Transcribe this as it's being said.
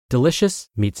Delicious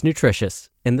meets nutritious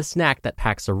in the snack that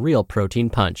packs a real protein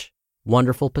punch.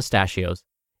 Wonderful Pistachios.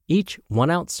 Each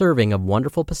 1-ounce serving of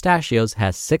Wonderful Pistachios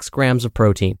has 6 grams of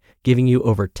protein, giving you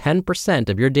over 10%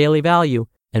 of your daily value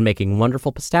and making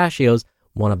Wonderful Pistachios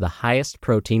one of the highest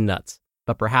protein nuts.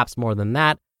 But perhaps more than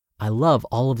that, I love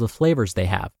all of the flavors they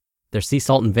have. Their sea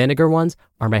salt and vinegar ones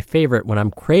are my favorite when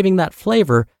I'm craving that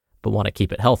flavor but want to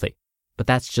keep it healthy. But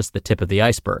that's just the tip of the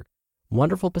iceberg.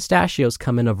 Wonderful Pistachios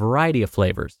come in a variety of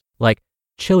flavors, like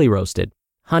chili roasted,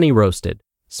 honey roasted,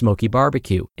 smoky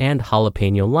barbecue, and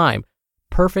jalapeno lime,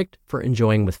 perfect for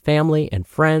enjoying with family and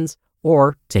friends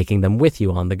or taking them with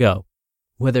you on the go.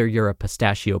 Whether you're a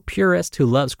pistachio purist who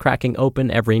loves cracking open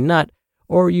every nut,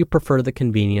 or you prefer the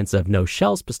convenience of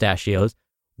no-shells pistachios,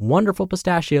 Wonderful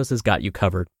Pistachios has got you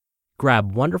covered.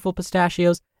 Grab Wonderful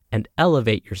Pistachios and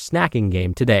elevate your snacking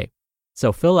game today.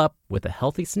 So fill up with a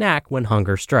healthy snack when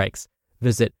hunger strikes.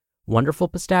 Visit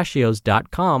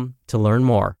wonderfulpistachios.com to learn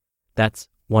more. That's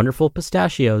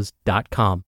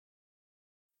wonderfulpistachios.com.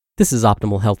 This is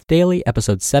Optimal Health Daily,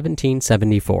 episode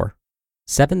 1774.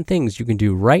 7 Things You Can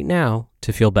Do Right Now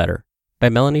to Feel Better by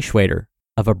Melani Schweder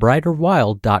of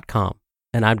abrighterwild.com.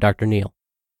 And I'm Dr. Neil.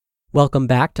 Welcome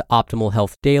back to Optimal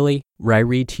Health Daily, where I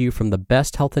read to you from the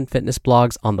best health and fitness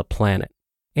blogs on the planet,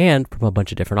 and from a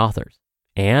bunch of different authors,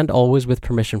 and always with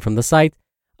permission from the site.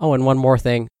 Oh, and one more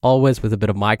thing, always with a bit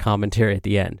of my commentary at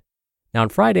the end. Now on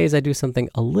Fridays, I do something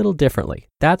a little differently.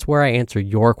 That's where I answer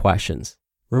your questions.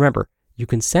 Remember, you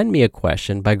can send me a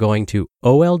question by going to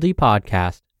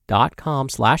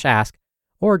oldpodcast.com/ask,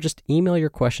 or just email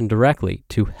your question directly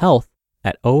to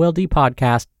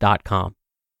health@oldpodcast.com.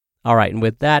 All right, and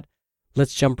with that,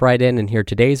 let's jump right in and hear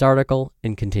today's article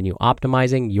and continue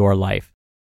optimizing your life.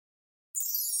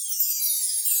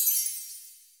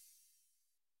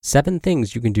 7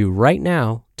 Things You Can Do Right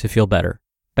Now to Feel Better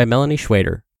by Melani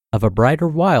Schweder of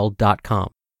abrighterwild.com.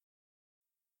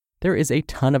 There is a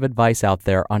ton of advice out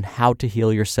there on how to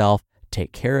heal yourself,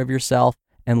 take care of yourself,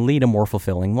 and lead a more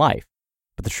fulfilling life.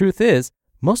 But the truth is,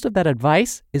 most of that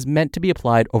advice is meant to be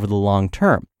applied over the long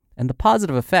term, and the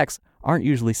positive effects aren't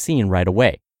usually seen right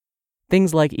away.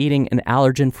 Things like eating an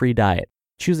allergen-free diet,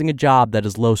 choosing a job that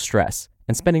is low stress,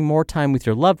 and spending more time with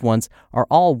your loved ones are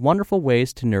all wonderful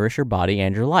ways to nourish your body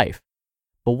and your life.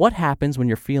 But what happens when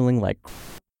you're feeling like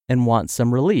and want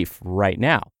some relief right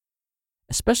now?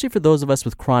 Especially for those of us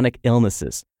with chronic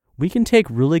illnesses, we can take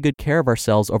really good care of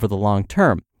ourselves over the long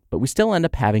term, but we still end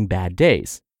up having bad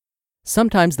days.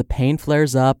 Sometimes the pain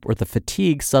flares up or the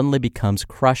fatigue suddenly becomes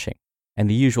crushing, and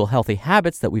the usual healthy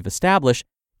habits that we've established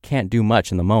can't do much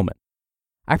in the moment.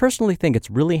 I personally think it's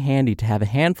really handy to have a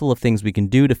handful of things we can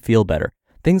do to feel better,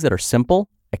 things that are simple,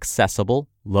 accessible,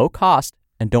 low cost,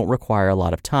 and don't require a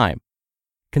lot of time.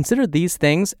 Consider these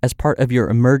things as part of your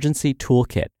emergency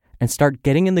toolkit and start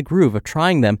getting in the groove of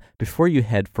trying them before you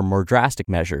head for more drastic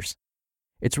measures.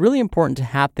 It's really important to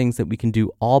have things that we can do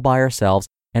all by ourselves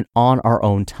and on our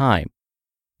own time.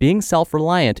 Being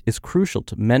self-reliant is crucial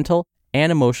to mental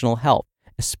and emotional health,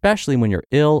 especially when you're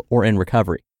ill or in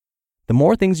recovery. The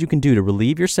more things you can do to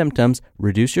relieve your symptoms,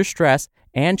 reduce your stress,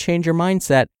 and change your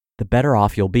mindset, the better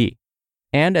off you'll be.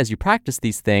 And as you practice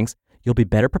these things, you'll be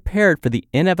better prepared for the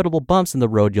inevitable bumps in the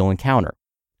road you'll encounter.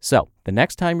 So, the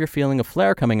next time you're feeling a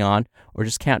flare coming on, or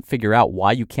just can't figure out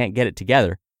why you can't get it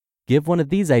together, give one of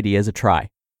these ideas a try.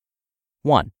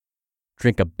 1.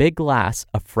 Drink a big glass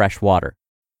of fresh water.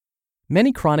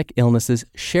 Many chronic illnesses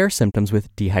share symptoms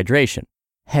with dehydration,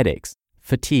 headaches,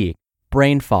 fatigue,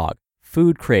 brain fog,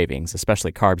 food cravings,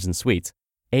 especially carbs and sweets,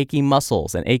 achy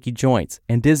muscles and achy joints,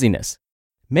 and dizziness.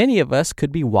 Many of us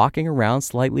could be walking around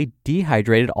slightly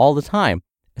dehydrated all the time,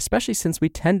 especially since we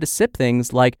tend to sip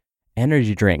things like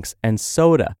energy drinks and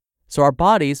soda, so our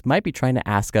bodies might be trying to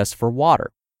ask us for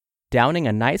water. Downing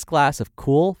a nice glass of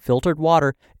cool, filtered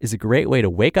water is a great way to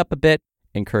wake up a bit,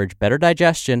 encourage better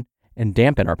digestion, and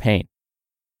dampen our pain.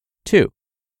 2.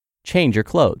 Change your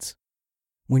clothes.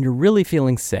 When you're really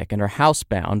feeling sick and are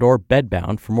housebound or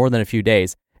bedbound for more than a few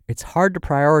days, it's hard to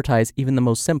prioritize even the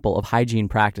most simple of hygiene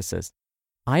practices.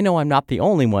 I know I'm not the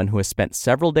only one who has spent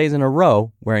several days in a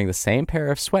row wearing the same pair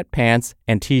of sweatpants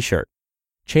and t-shirt.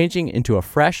 Changing into a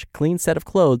fresh, clean set of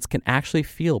clothes can actually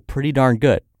feel pretty darn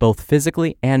good, both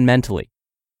physically and mentally.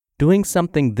 Doing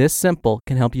something this simple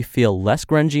can help you feel less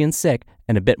grungy and sick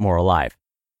and a bit more alive.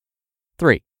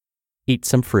 3. Eat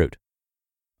some fruit.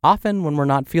 Often when we're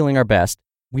not feeling our best,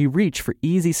 we reach for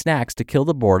easy snacks to kill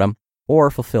the boredom or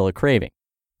fulfill a craving.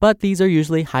 But these are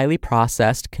usually highly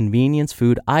processed convenience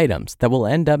food items that will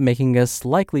end up making us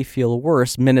likely feel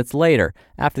worse minutes later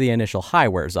after the initial high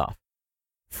wears off.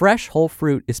 Fresh whole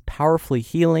fruit is powerfully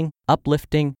healing,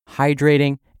 uplifting,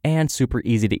 hydrating, and super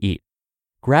easy to eat.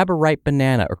 Grab a ripe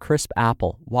banana or crisp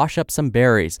apple, wash up some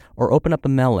berries, or open up a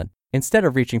melon instead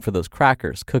of reaching for those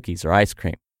crackers, cookies, or ice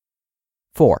cream.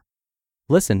 4.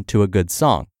 Listen to a good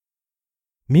song.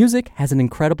 Music has an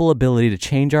incredible ability to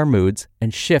change our moods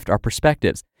and shift our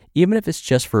perspectives, even if it's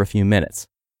just for a few minutes.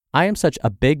 I am such a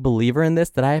big believer in this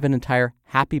that I have an entire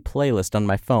happy playlist on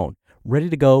my phone, ready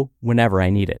to go whenever I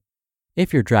need it.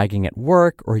 If you're dragging at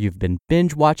work or you've been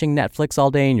binge watching Netflix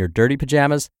all day in your dirty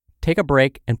pajamas, take a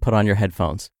break and put on your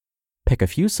headphones. Pick a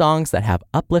few songs that have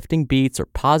uplifting beats or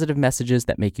positive messages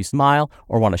that make you smile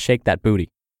or want to shake that booty.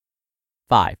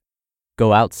 5.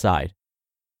 Go outside.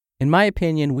 In my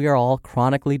opinion, we are all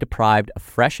chronically deprived of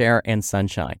fresh air and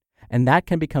sunshine, and that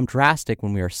can become drastic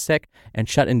when we are sick and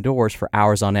shut indoors for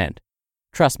hours on end.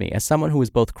 Trust me, as someone who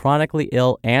is both chronically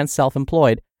ill and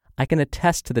self-employed, I can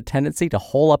attest to the tendency to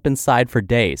hole up inside for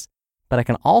days, but I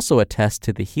can also attest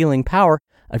to the healing power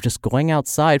of just going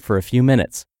outside for a few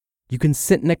minutes. You can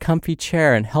sit in a comfy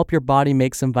chair and help your body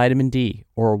make some vitamin D,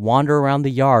 or wander around the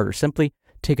yard, or simply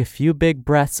take a few big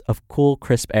breaths of cool,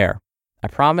 crisp air. I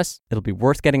promise it'll be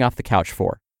worth getting off the couch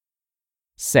for.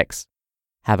 6.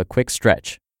 Have a quick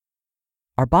stretch.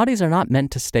 Our bodies are not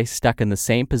meant to stay stuck in the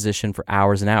same position for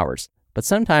hours and hours, but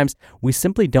sometimes we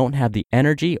simply don't have the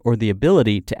energy or the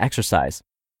ability to exercise.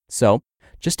 So,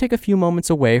 just take a few moments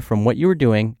away from what you are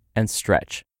doing and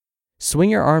stretch.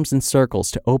 Swing your arms in circles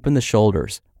to open the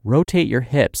shoulders, rotate your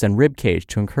hips and rib cage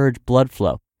to encourage blood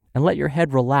flow, and let your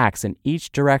head relax in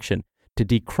each direction to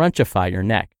decrunchify your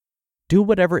neck. Do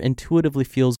whatever intuitively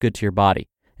feels good to your body,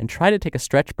 and try to take a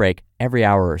stretch break every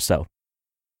hour or so.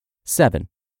 7.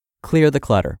 Clear the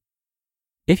clutter.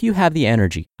 If you have the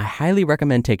energy, I highly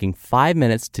recommend taking 5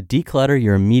 minutes to declutter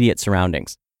your immediate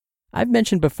surroundings. I've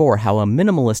mentioned before how a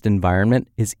minimalist environment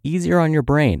is easier on your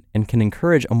brain and can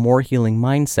encourage a more healing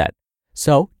mindset.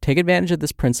 So, take advantage of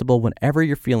this principle whenever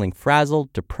you're feeling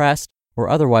frazzled, depressed, or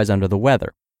otherwise under the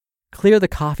weather. Clear the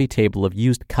coffee table of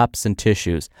used cups and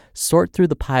tissues, sort through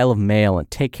the pile of mail, and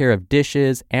take care of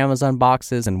dishes, Amazon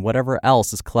boxes, and whatever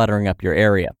else is cluttering up your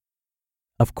area.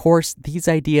 Of course, these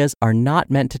ideas are not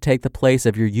meant to take the place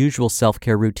of your usual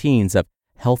self-care routines of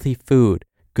healthy food,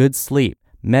 good sleep,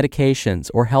 medications,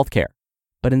 or healthcare.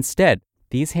 But instead,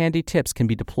 these handy tips can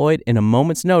be deployed in a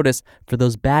moment's notice for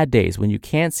those bad days when you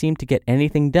can't seem to get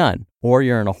anything done or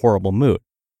you're in a horrible mood.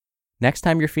 Next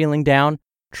time you're feeling down,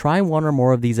 try one or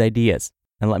more of these ideas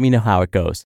and let me know how it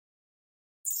goes.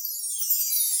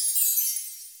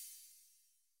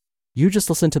 You just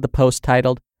listened to the post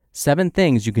titled 7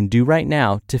 Things You Can Do Right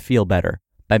Now to Feel Better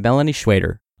by Melani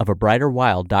Schweder of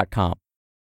abrighterwild.com.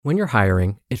 When you're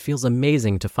hiring, it feels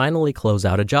amazing to finally close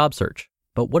out a job search.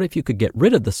 But what if you could get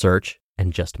rid of the search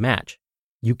and just match?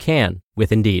 You can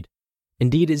with Indeed.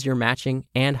 Indeed is your matching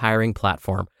and hiring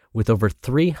platform with over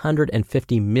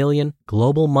 350 million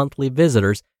global monthly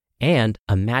visitors and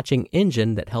a matching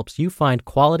engine that helps you find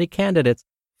quality candidates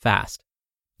fast.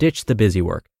 Ditch the busy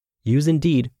work. Use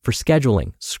Indeed for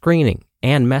scheduling, screening,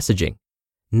 and messaging.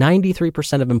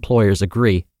 93% of employers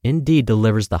agree Indeed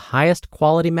delivers the highest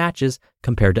quality matches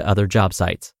compared to other job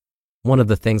sites. One of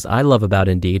the things I love about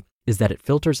Indeed is that it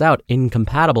filters out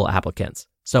incompatible applicants.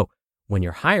 So when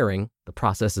you're hiring, the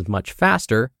process is much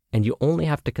faster and you only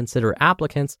have to consider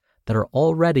applicants that are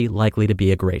already likely to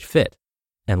be a great fit.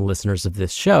 And listeners of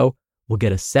this show will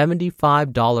get a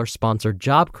 $75 sponsored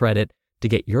job credit to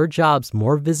get your jobs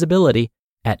more visibility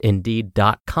at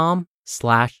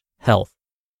Indeed.com/health.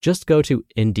 Just go to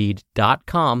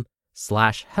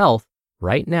Indeed.com/health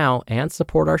right now and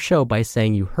support our show by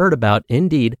saying you heard about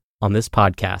Indeed on this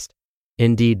podcast.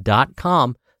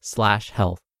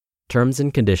 Indeed.com/health. Terms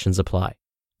and conditions apply.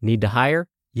 Need to hire?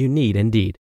 You need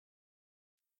Indeed.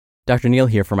 Dr. Neil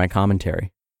here for my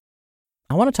commentary.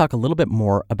 I want to talk a little bit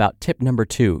more about tip number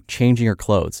 2, changing your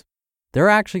clothes. There are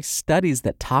actually studies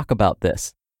that talk about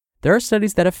this. There are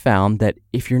studies that have found that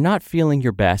if you're not feeling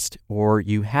your best or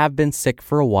you have been sick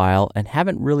for a while and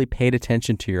haven't really paid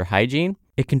attention to your hygiene,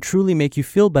 it can truly make you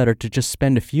feel better to just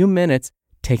spend a few minutes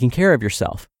taking care of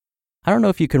yourself. I don't know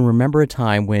if you can remember a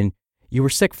time when you were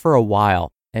sick for a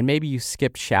while and maybe you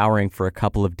skipped showering for a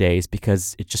couple of days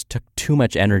because it just took too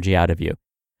much energy out of you.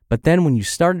 But then when you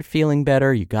started feeling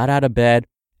better, you got out of bed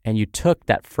and you took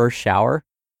that first shower,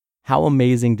 how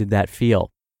amazing did that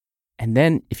feel? And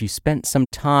then if you spent some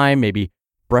time maybe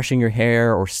brushing your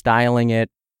hair or styling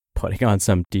it, putting on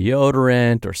some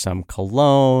deodorant or some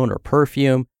cologne or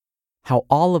perfume, how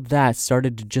all of that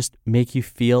started to just make you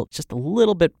feel just a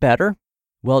little bit better?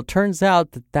 Well, it turns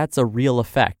out that that's a real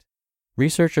effect.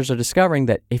 Researchers are discovering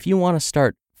that if you want to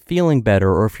start feeling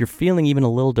better or if you're feeling even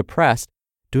a little depressed,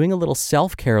 doing a little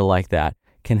self-care like that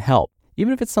can help.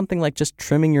 even if it's something like just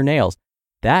trimming your nails,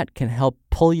 that can help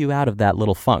pull you out of that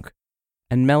little funk.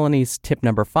 And Melani's tip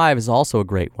number 5 is also a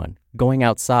great one, going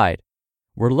outside.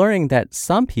 We're learning that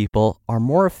some people are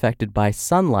more affected by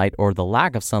sunlight or the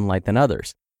lack of sunlight than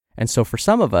others. And so for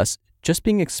some of us, just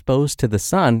being exposed to the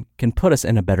sun can put us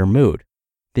in a better mood.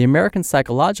 The American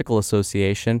Psychological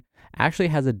Association actually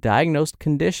has a diagnosed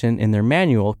condition in their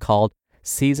manual called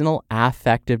seasonal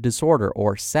affective disorder,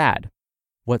 or SAD.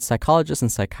 What psychologists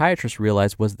and psychiatrists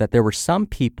realized was that there were some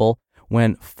people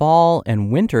when fall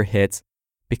and winter hits,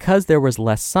 because there was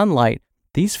less sunlight,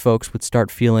 these folks would start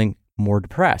feeling more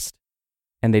depressed.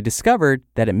 And they discovered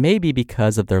that it may be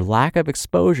because of their lack of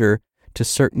exposure to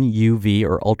certain UV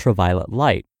or ultraviolet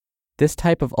light. This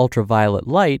type of ultraviolet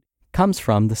light comes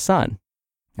from the sun.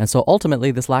 And so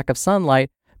ultimately, this lack of sunlight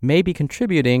may be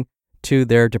contributing to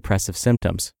their depressive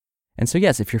symptoms. And so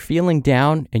yes, if you're feeling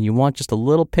down and you want just a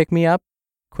little pick-me-up,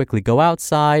 quickly go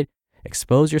outside,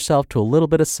 expose yourself to a little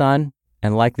bit of sun,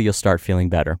 and likely you'll start feeling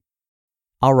better.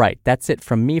 All right, that's it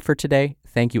from me for today.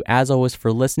 Thank you as always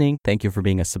for listening. Thank you for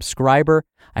being a subscriber.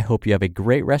 I hope you have a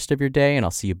great rest of your day, and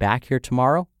I'll see you back here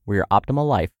tomorrow where your optimal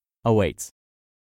life awaits.